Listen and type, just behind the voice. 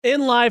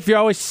In life, you're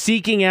always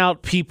seeking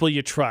out people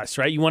you trust,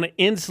 right? You want to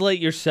insulate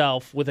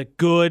yourself with a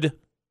good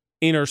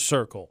inner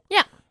circle.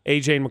 Yeah.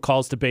 AJ and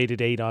McCall's debate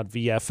at 8 on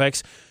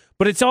VFX.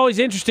 But it's always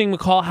interesting,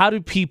 McCall, how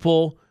do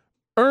people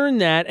earn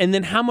that? And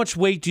then how much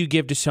weight do you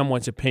give to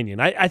someone's opinion?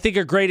 I think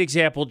a great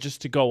example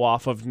just to go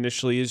off of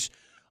initially is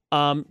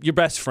your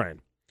best friend.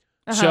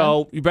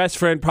 So your best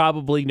friend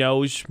probably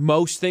knows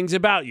most things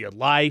about you.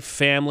 Life,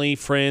 family,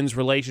 friends,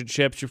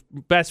 relationships. Your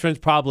best friend's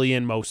probably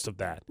in most of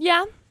that.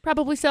 Yeah,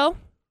 probably so.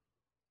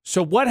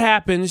 So what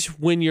happens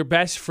when your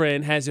best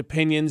friend has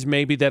opinions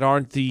maybe that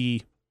aren't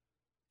in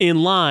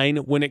line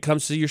when it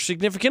comes to your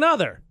significant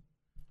other?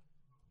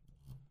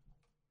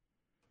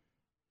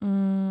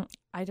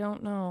 I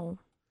don't know.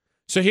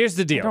 So here's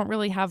the deal. I don't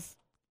really have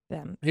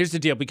them. Here's the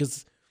deal,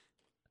 because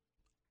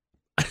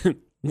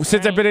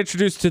since I've been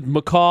introduced to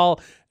McCall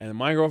and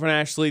my girlfriend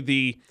Ashley,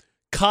 the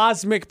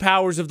cosmic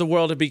powers of the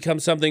world have become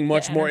something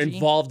much more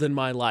involved in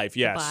my life.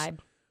 Yes. The vibe.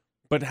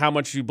 But how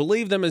much you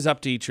believe them is up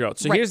to each your own.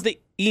 So here's the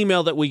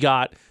email that we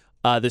got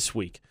this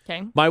week.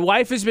 Okay. My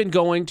wife has been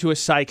going to a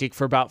psychic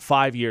for about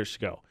 5 years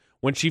ago.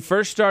 When she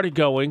first started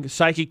going, the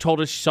psychic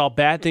told us she saw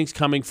bad things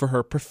coming for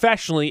her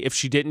professionally if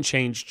she didn't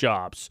change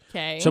jobs.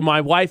 Okay. So my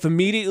wife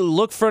immediately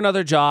looked for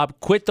another job,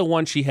 quit the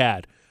one she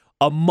had.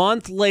 A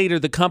month later,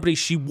 the company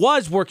she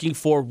was working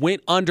for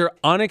went under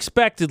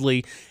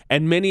unexpectedly,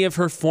 and many of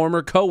her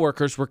former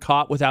coworkers were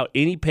caught without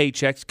any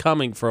paychecks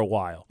coming for a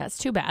while. That's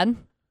too bad.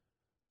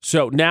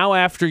 So now,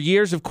 after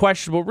years of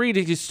questionable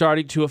reading, it's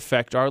starting to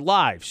affect our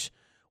lives.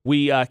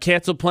 We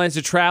canceled plans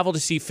to travel to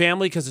see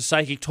family because the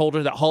psychic told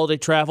her that holiday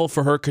travel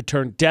for her could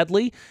turn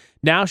deadly.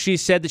 Now she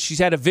said that she's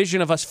had a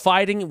vision of us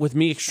fighting with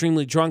me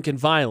extremely drunk and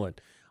violent.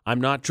 I'm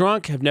not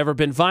drunk, have never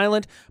been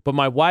violent, but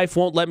my wife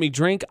won't let me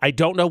drink. I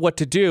don't know what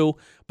to do,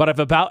 but I've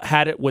about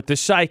had it with the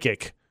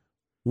psychic.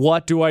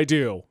 What do I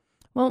do?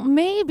 Well,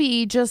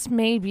 maybe, just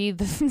maybe,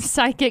 the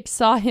psychic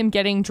saw him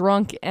getting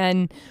drunk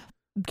and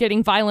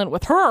getting violent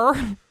with her.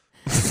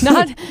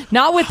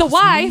 not with the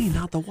wife. Me,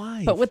 not the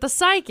wife. But with the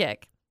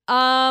psychic.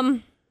 I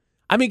mean,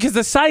 because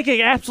the psychic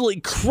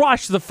absolutely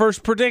crushed the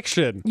first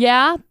prediction.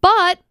 Yeah,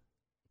 but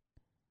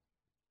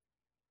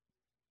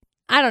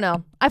I don't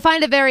know. I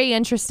find it very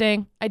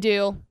interesting. I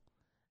do.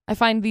 I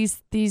find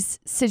these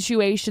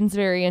situations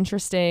very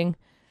interesting.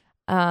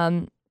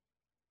 I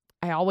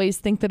always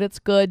think that it's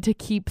good to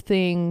keep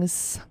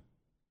things.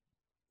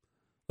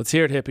 Let's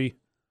hear it, hippie.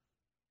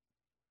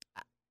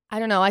 I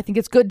don't know. I think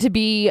it's good to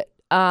be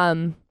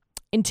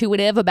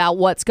intuitive about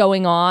what's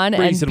going on.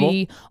 Reasonable. And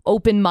be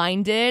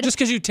open-minded. Just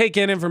because you take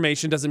in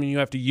information doesn't mean you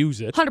have to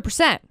use it.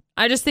 100%.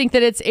 I just think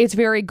that it's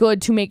very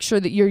good to make sure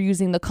that you're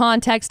using the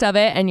context of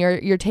it and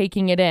you're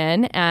taking it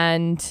in.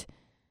 And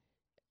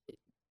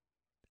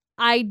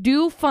I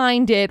do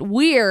find it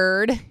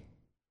weird,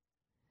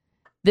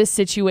 this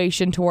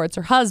situation towards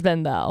her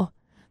husband, though,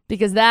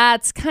 because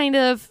that's kind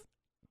of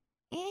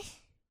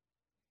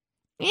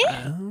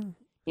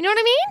you know what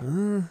I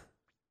mean?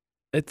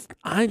 You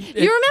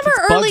remember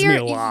earlier? Bugs me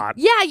a lot.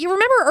 Yeah, you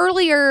remember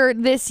earlier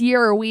this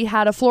year we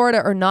had a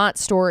Florida or not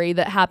story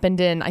that happened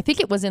in, I think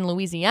it was in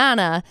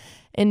Louisiana,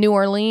 in New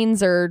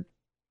Orleans or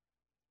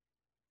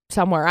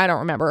somewhere, I don't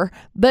remember.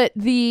 But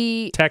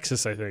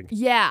Texas, I think.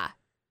 Yeah,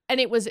 and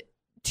it was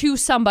to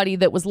somebody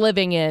that was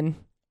living in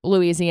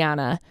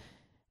Louisiana.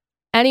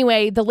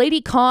 Anyway, the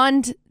lady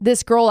conned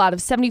this girl out of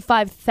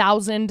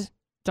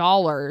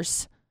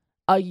 $75,000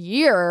 a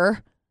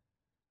year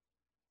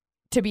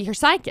to be her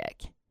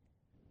psychic.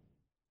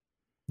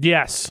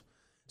 Yes.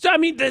 So, I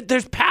mean,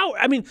 there's power.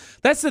 I mean,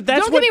 that's Don't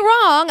get me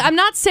wrong. I'm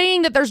not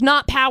saying that there's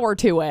not power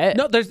to it.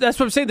 No, that's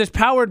what I'm saying. There's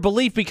power in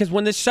belief, because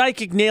when this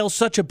psychic nails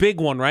such a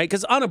big one, right?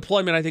 Because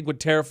unemployment, I think,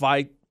 would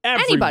terrify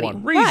everyone. Anybody.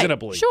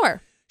 Reasonably. Right.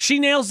 Sure. She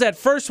nails that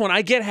first one.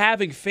 I get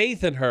having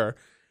faith in her,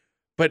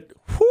 but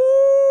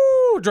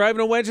whoo,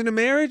 driving a wedge in a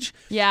marriage?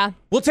 Yeah.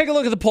 We'll take a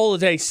look at the poll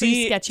today.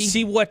 Pretty sketchy.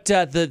 See what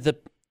the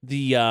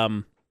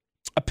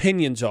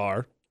opinions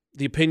are.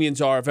 The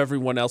opinions are of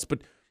everyone else,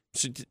 but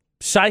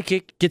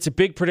psychic gets a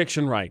big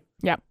prediction right.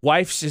 Yeah.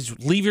 Wife says,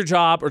 leave your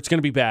job or it's going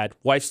to be bad.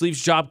 Wife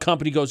leaves job,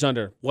 company goes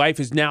under.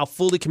 Wife is now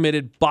fully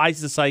committed, buys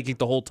the psychic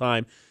the whole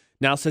time.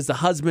 Now says the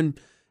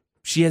husband,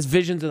 she has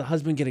visions of the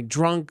husband getting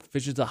drunk,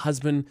 visions of the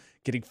husband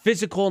getting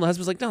physical, and the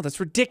husband's like, no, that's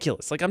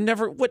ridiculous. Like,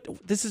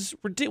 this is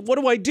ridiculous. What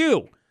do I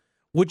do?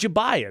 Would you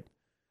buy it?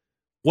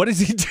 What does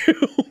he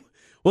do?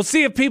 We'll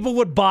see if people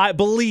would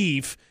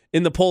believe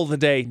in the poll of the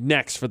day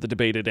next for the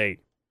debate at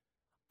 8.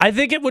 I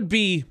think it would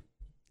be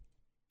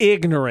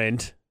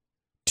ignorant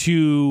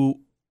to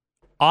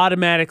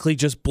automatically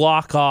just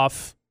block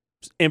off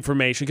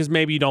information because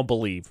maybe you don't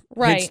believe.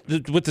 Right.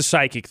 With the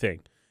psychic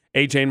thing.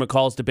 AJ and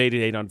McCall's debate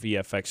at 8 on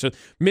VFX. So,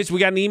 we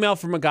got an email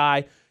from a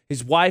guy.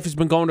 His wife has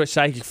been going to a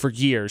psychic for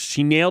years.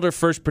 She nailed her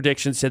first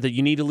prediction, said that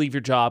you need to leave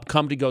your job,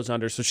 company goes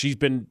under. So she's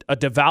been a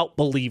devout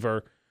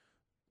believer,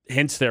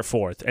 hence their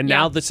fourth. And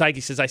now the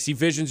psychic says, I see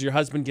visions of your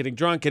husband getting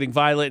drunk, getting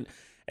violent,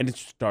 and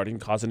it's starting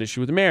to cause an issue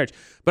with the marriage.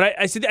 But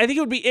I think it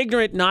would be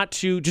ignorant not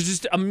to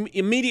just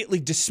immediately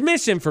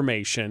dismiss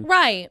information.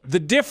 Right. The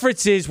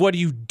difference is, what do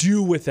you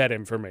do with that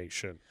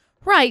information?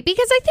 Right,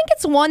 because I think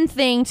it's one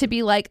thing to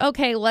be like,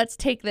 okay, let's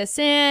take this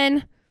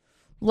in.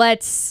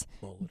 Let's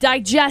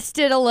digest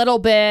it a little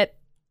bit.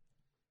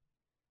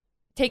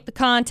 Take the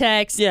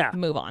context. Yeah.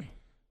 Move on.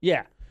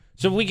 Yeah.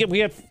 So we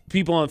have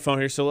people on the phone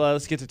here, so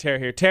let's get to Tara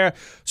here. Tara,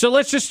 so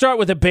let's just start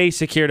with a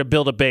basic here to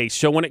build a base.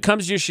 So when it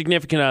comes to your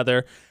significant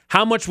other,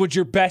 how much would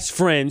your best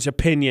friend's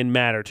opinion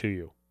matter to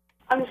you?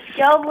 On a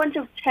scale of 1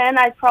 to 10,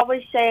 I'd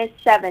probably say a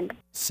 7.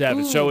 7.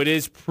 Ooh. So it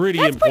is pretty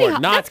That's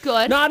important. that's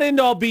good. Not end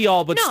all be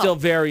all, but No. still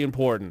very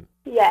important.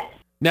 Yes.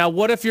 Now,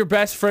 what if your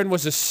best friend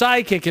was a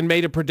psychic and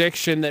made a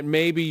prediction that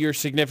maybe your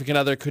significant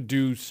other could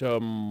do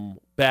some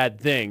bad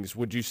things?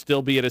 Would you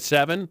still be at a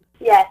 7?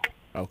 Yes.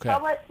 Okay.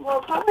 Probably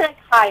like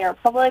higher.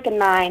 Probably like a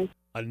 9.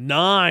 A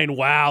 9.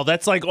 Wow,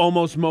 that's like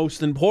almost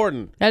most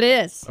important. That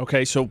is.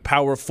 Okay, so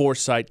power of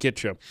foresight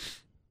get you.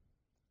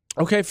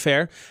 Okay,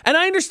 fair. And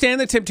I understand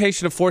the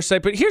temptation of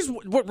foresight, but here's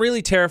what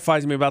really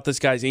terrifies me about this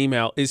guy's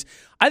email is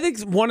I think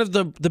one of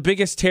the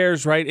biggest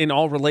tears, right, in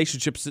all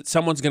relationships that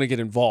someone's going to get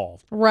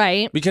involved.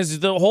 Right. Because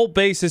the whole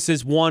basis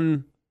is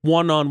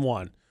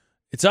one-on-one.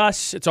 It's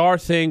us. It's our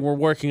thing. We're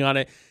working on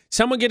it.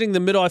 Someone getting in the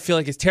middle, I feel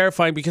like, is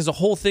terrifying because the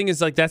whole thing is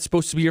like that's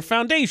supposed to be your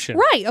foundation.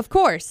 Right, of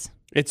course.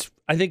 It's,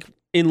 I think,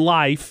 in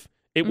life,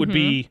 it would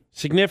be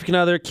significant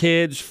other,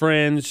 kids,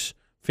 friends,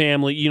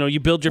 family. You know,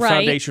 you build your Right.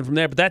 foundation from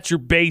there, but that's your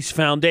base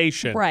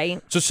foundation.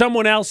 Right. So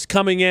someone else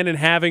coming in and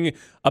having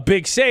a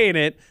big say in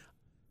it,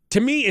 to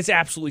me, is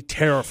absolutely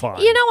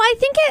terrifying. You know, I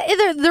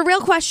think the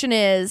real question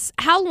is,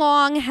 how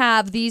long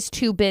have these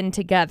two been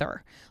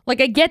together?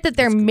 Like, I get that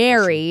they're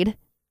married.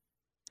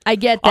 I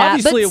get that.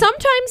 Obviously, but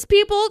sometimes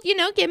people,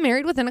 get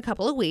married within a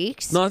couple of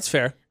weeks. No, that's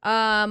fair.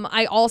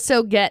 I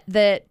also get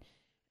that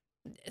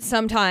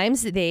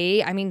sometimes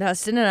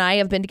Dustin and I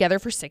have been together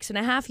for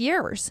 6.5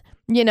 years,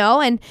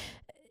 and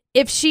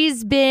if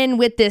she's been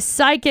with this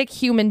psychic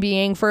human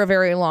being for a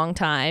very long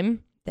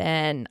time,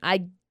 then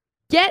I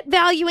get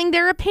valuing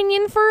their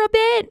opinion for a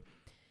bit.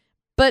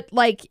 But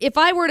like, if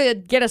I were to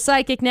get a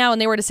psychic now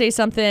and they were to say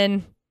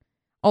something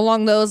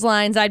along those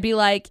lines, I'd be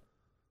like,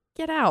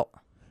 get out.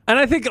 And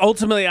I think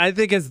ultimately,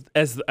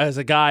 as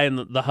a guy and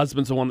the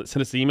husband's the one that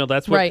sent us the email,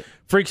 that's what Right.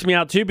 freaks me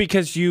out too,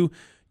 because you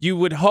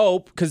would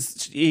hope,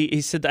 because he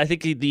said, I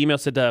think the email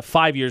said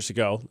 5 years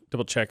ago,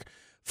 double check,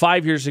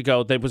 5 years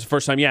ago, that was the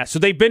first time. Yeah. So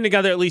they've been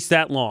together at least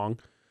that long,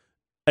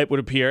 it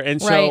would appear.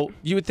 And so Right.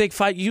 you would think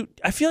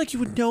I feel like you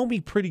would know me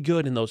pretty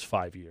good in those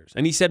 5 years.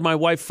 And he said, my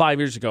wife 5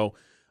 years ago,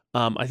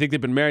 I think they've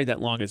been married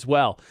that long as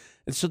well.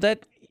 And so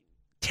that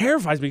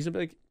terrifies me. Because I'm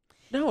like,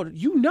 no,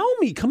 you know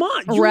me. Come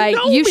on. You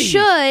know You me.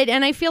 should.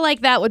 And I feel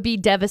like that would be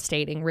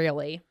devastating,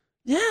 really.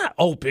 Yeah.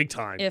 Oh, big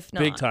time. If not.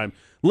 Big time.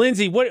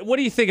 Lindsay, what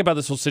do you think about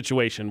this whole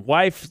situation?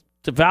 Wife,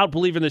 devout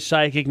believer in the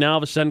psychic, now all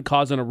of a sudden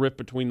causing a rift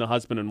between the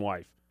husband and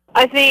wife.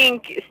 I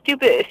think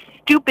stupid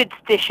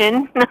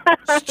stition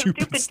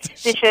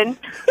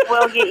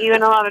will get you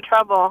in a lot of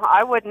trouble.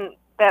 I wouldn't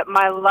bet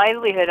my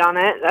livelihood on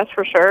it, that's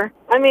for sure.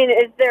 I mean,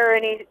 is there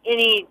any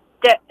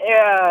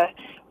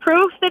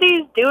proof that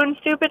he's doing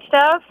stupid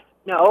stuff?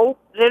 No.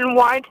 Then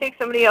why take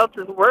somebody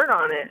else's word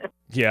on it?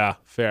 Yeah,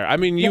 fair. I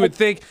mean, you would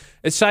think,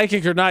 as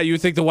psychic or not, you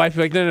would think the wife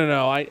would be like,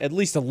 no, at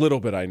least a little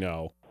bit I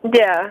know.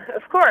 Yeah,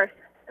 of course.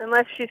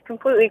 Unless she's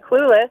completely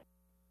clueless.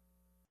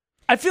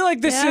 I feel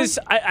like this is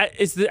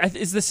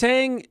the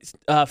saying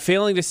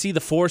failing to see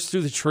the forest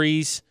through the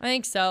trees. I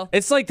think so.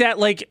 It's like that.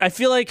 Like, I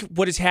feel like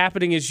what is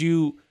happening is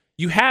you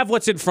have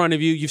what's in front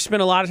of you. You've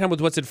spent a lot of time with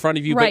what's in front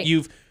of you, Right. but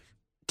you've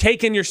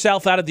taken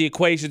yourself out of the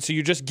equation. So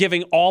you're just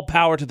giving all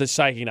power to the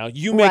psychic now.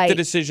 You make the Right.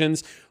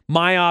 decisions.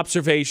 My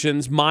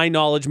observations, my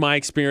knowledge, my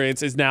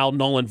experience is now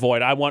null and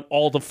void. I want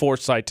all the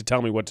foresight to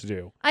tell me what to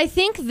do. I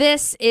think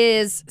this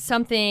is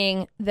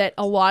something that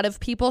a lot of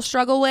people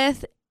struggle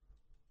with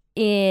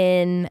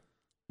in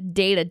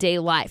day-to-day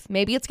life.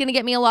 Maybe it's going to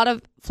get me a lot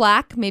of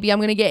flack. Maybe I'm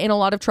going to get in a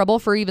lot of trouble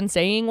for even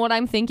saying what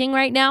I'm thinking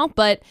right now.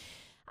 But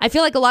I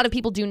feel like a lot of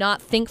people do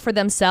not think for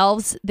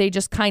themselves. They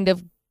just kind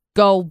of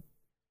go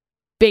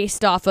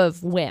based off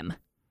of whim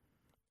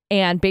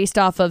and based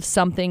off of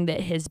something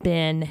that has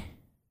been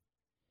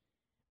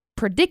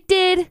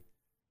predicted,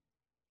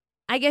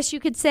 I guess you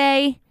could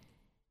say,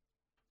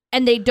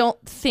 and they don't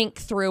think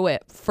through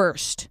it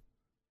first.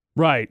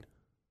 Right.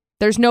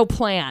 There's no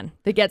plan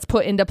that gets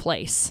put into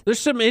place. There's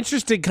some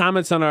interesting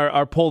comments on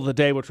our poll of the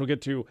day, which we'll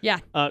get to. Yeah.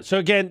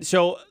 So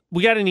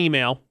we got an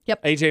email.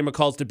 Yep. AJ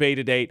McCall's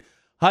debate date.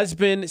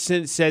 Husband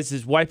says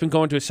his wife been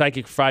going to a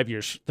psychic for 5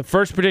 years. The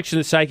first prediction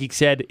the psychic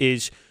said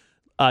is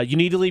you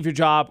need to leave your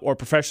job or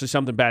professionally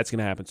something bad's going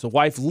to happen. So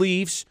wife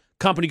leaves.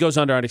 Company goes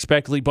under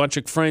unexpectedly. Bunch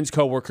of friends,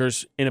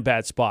 coworkers in a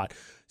bad spot.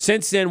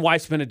 Since then,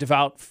 wife's been a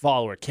devout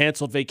follower.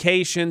 Canceled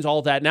vacations,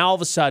 all that. Now all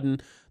of a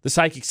sudden, the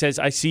psychic says,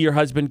 I see your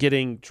husband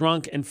getting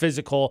drunk and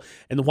physical,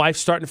 and the wife's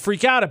starting to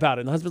freak out about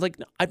it. And the husband's like,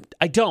 no,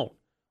 I don't.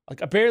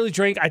 Like, I barely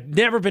drink. I've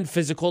never been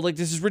physical. Like,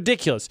 this is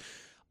ridiculous.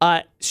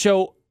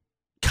 So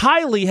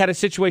Kylie had a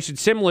situation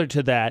similar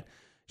to that.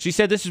 She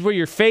said, this is where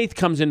your faith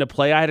comes into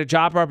play. I had a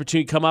job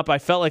opportunity come up I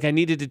felt like I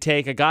needed to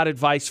take. I got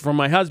advice from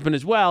my husband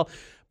as well.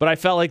 but I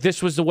felt like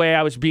this was the way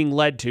I was being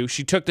led to.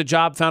 She took the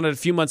job, found out a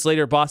few months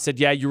later, her boss said,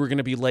 yeah, you were going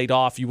to be laid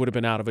off. You would have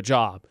been out of a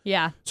job.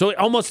 Yeah. So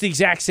almost the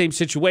exact same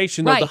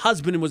situation, though Right. the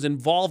husband was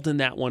involved in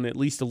that one at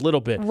least a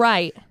little bit.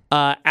 Right.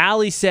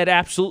 Allie said,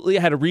 absolutely.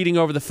 I had a reading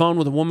over the phone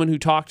with a woman who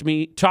talked to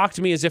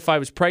me as if I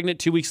was pregnant.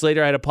 2 weeks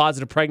later, I had a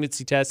positive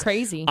pregnancy test.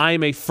 Crazy. I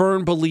am a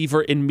firm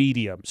believer in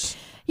mediums.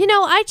 You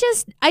know,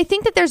 I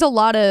think that there's a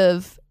lot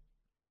of,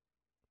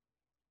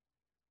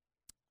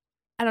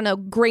 I don't know,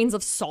 grains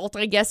of salt,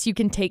 I guess you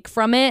can take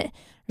from it.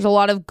 There's a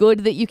lot of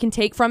good that you can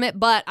take from it,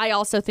 but I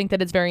also think that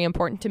it's very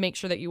important to make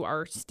sure that you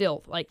are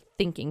still like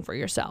thinking for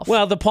yourself.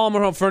 Well, the Palmer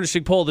Home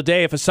Furnishing poll of the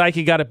day, if a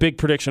psychic got a big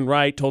prediction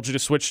right, told you to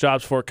switch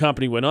jobs before a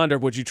company went under,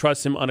 would you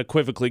trust him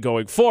unequivocally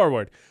going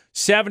forward?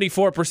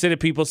 74% of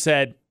people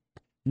said,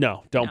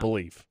 no, don't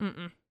believe.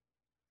 Mm-mm.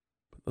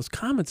 Those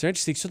comments are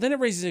interesting. So then it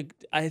raises,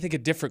 I think, a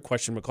different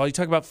question, McCall. You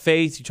talk about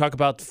faith, you talk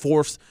about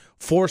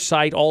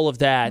foresight, all of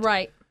that.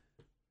 Right.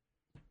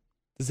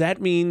 Does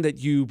that mean that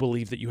you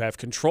believe that you have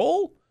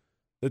control?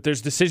 That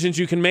there's decisions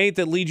you can make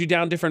that lead you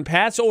down different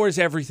paths? Or is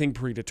everything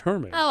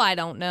predetermined? Oh, I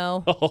don't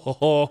know.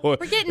 Oh,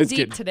 We're getting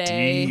deep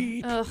today.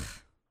 Deep. Ugh.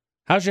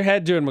 How's your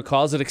head doing,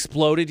 McCall? Has it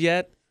exploded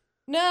yet?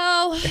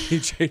 No.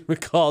 AJ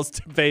McCall's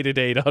debate at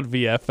 8 on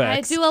VFX. I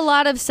do a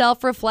lot of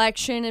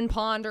self-reflection and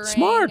pondering.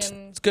 Smart.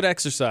 And It's good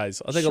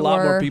exercise. I think a lot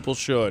more Sure. people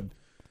should.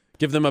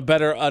 Give them a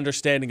better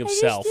understanding of I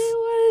self. just didn't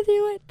want to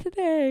do it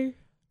today.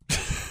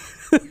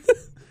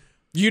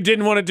 You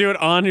didn't want to do it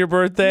on your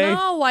birthday?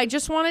 No, I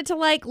just wanted to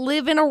like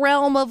live in a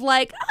realm of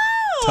like,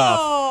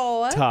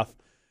 oh. Tough.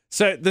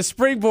 So the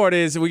springboard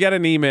is we got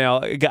an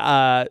email.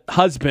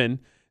 Husband,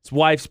 his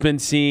wife's been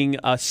seeing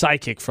a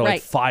psychic for like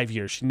Right. 5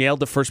 years. She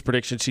nailed the first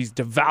prediction. She's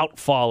devout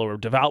follower,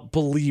 devout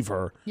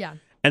believer. Yeah.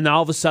 And then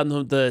all of a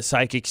sudden the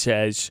psychic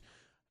says,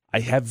 I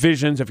have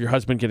visions of your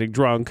husband getting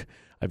drunk.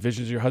 I have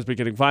visions of your husband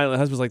getting violent. The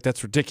husband's like,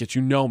 that's ridiculous.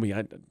 You know me.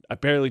 I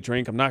barely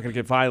drink. I'm not going to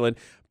get violent.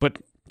 But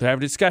to have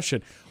a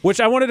discussion, which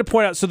I wanted to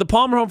point out. So the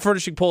Palmer Home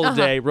Furnishing poll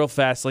today, real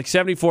fast, like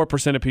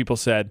 74% of people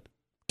said,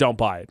 don't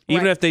buy it.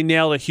 Even Right. if they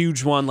nailed a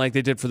huge one like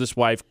they did for this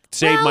wife,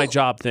 save my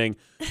job thing,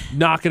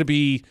 not going to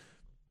be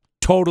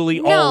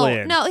totally all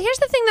in. No, here's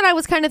the thing that I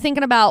was kind of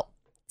thinking about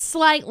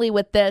slightly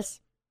with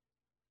this.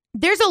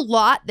 There's a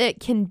lot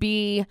that can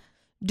be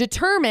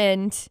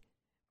determined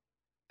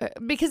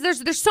because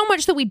there's so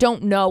much that we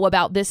don't know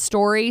about this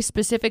story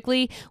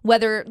specifically,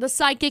 whether the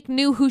psychic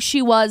knew who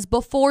she was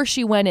before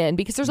she went in,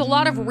 because there's a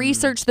lot of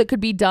research that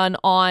could be done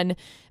on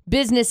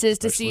businesses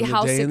to Especially see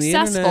how today in the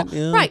successful, internet,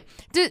 yeah. right?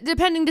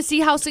 Depending to see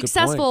how good point.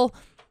 successful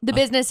the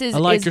business is. I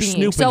like is your being.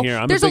 snooping So here.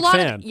 I'm a there's big lot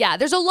fan.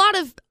 There's a lot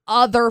of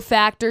other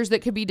factors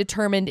that could be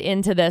determined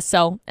into this.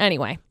 So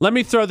anyway, Let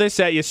me throw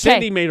this at you.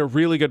 Cindy made a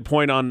really good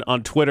point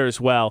on Twitter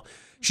as well.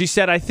 She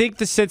said, I think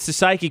since the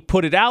psychic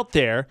put it out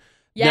there,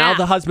 now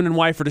the husband and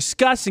wife are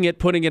discussing it,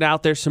 putting it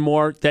out there some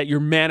more, that you're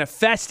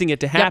manifesting it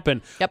to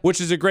happen, which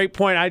is a great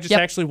point. I just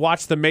actually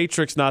watched The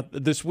Matrix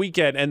this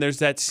weekend, and there's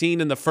that scene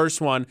in the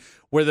first one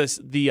where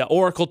the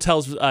Oracle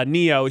tells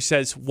Neo, he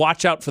says,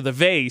 watch out for the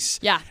vase.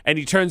 Yeah. And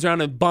he turns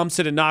around and bumps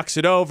it and knocks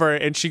it over,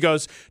 and she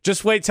goes,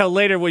 just wait till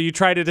later when you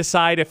try to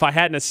decide if I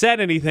hadn't have said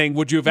anything,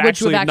 would you have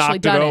actually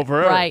knocked it over?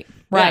 Right,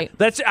 right.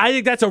 Yeah, I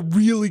think that's a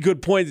really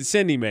good point that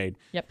Cindy made.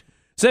 Yep.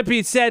 So that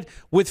being said,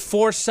 with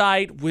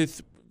foresight,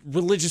 with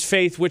religious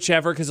faith,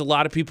 whichever, because a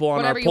lot of people on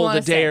Whatever our you poll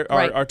wanna today say,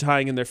 are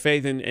tying in their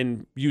faith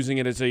and using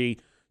it as a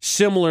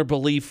similar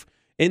belief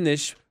in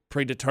this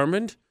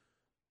predetermined.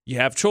 You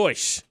have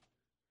choice.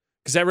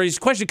 Because that raises a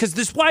question. Because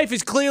this wife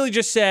has clearly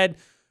just said,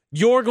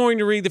 you're going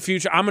to read the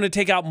future. I'm going to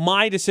take out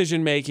my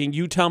decision making.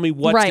 You tell me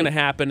what's going to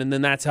happen, and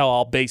then that's how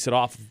I'll base it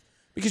off.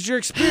 Because your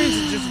experience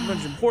is just as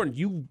much important.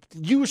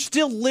 You're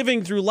still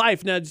living through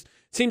life. Now, it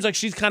seems like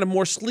she's kind of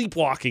more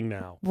sleepwalking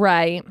now.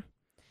 Right.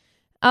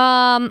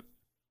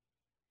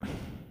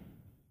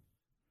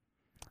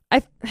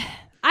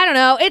 I don't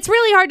know. It's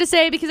really hard to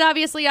say because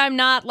obviously I'm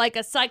not like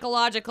a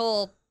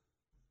psychological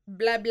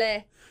blah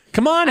blah.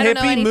 Come on, I don't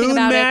know hippie, anything moon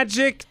about it.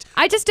 magic.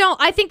 I just don't.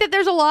 I think that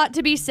there's a lot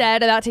to be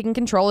said about taking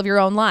control of your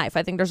own life.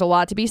 I think there's a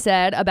lot to be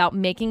said about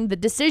making the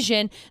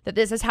decision that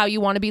this is how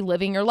you want to be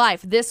living your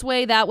life. This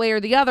way, that way, or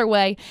the other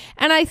way.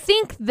 And I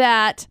think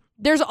that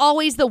there's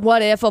always the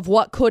what if of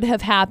what could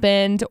have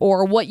happened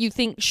or what you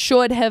think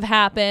should have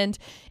happened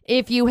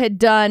if you had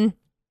done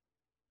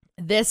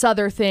this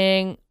other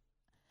thing.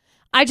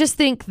 I just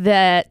think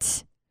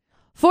that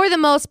for the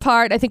most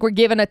part, I think we're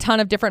given a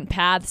ton of different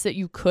paths that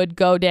you could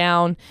go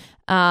down.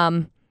 Maybe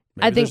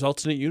I think there's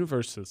alternate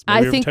universes. I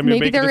Maybe every think time you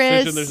maybe make there a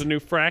decision, is. there's a new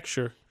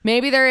fracture.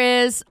 Maybe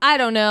there is. I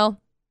don't know.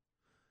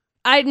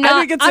 I'm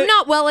think it's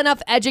not well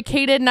enough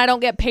educated, and I don't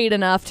get paid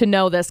enough to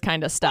know this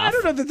kind of stuff. I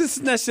don't know that this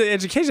is necessarily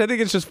education. I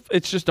think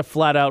it's just a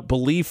flat out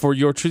belief or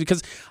your truth.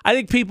 Because I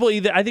think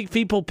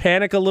people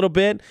panic a little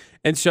bit,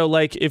 and so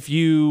like if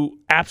you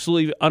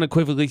absolutely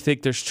unequivocally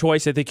think there's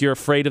choice, I think you're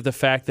afraid of the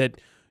fact that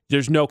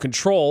there's no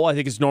control. I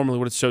think is normally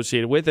what it's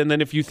associated with. And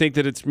then if you think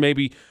that it's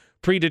maybe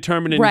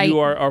predetermined and you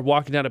are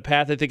walking down a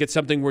path, I think it's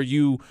something where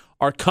you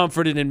are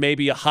comforted in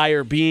maybe a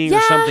higher being or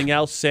something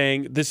else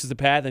saying this is the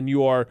path, and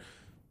you are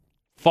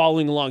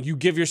following along. You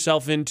give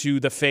yourself into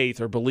the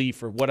faith or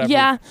belief or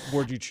whatever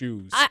word you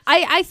choose.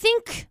 I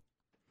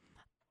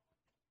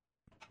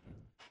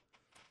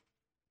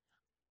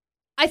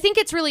think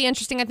it's really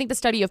interesting. I think the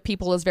study of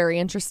people is very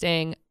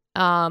interesting.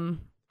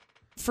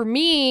 For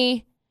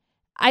me,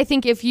 I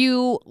think if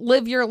you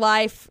live your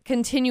life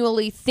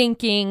continually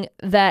thinking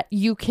that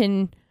you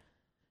can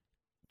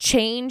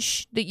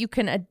change, that you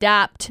can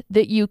adapt,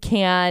 that you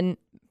can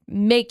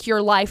make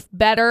your life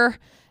better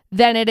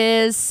than it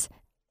is,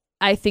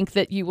 I think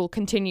that you will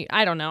continue.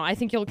 I don't know. I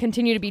think you'll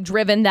continue to be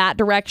driven that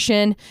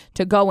direction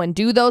to go and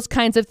do those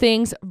kinds of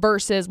things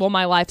versus, well,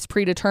 my life's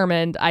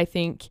predetermined. I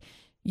think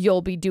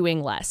you'll be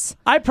doing less.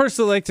 I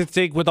personally like to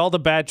think with all the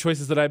bad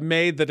choices that I've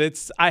made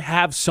that I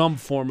have some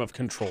form of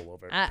control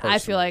over it. I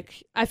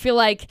feel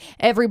like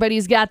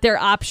everybody's got their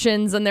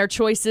options and their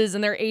choices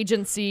and their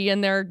agency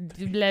and their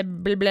blah,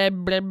 blah, blah,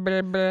 blah,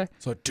 blah, blah.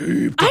 So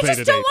deep. I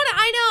just don't want to.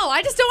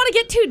 I just don't want to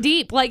get too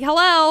deep. Like,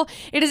 hello,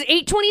 it is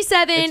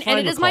 8:27 and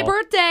it is my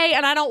birthday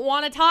and I don't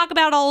want to talk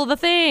about all of the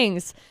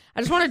things. I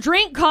just want to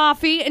drink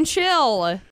coffee and chill.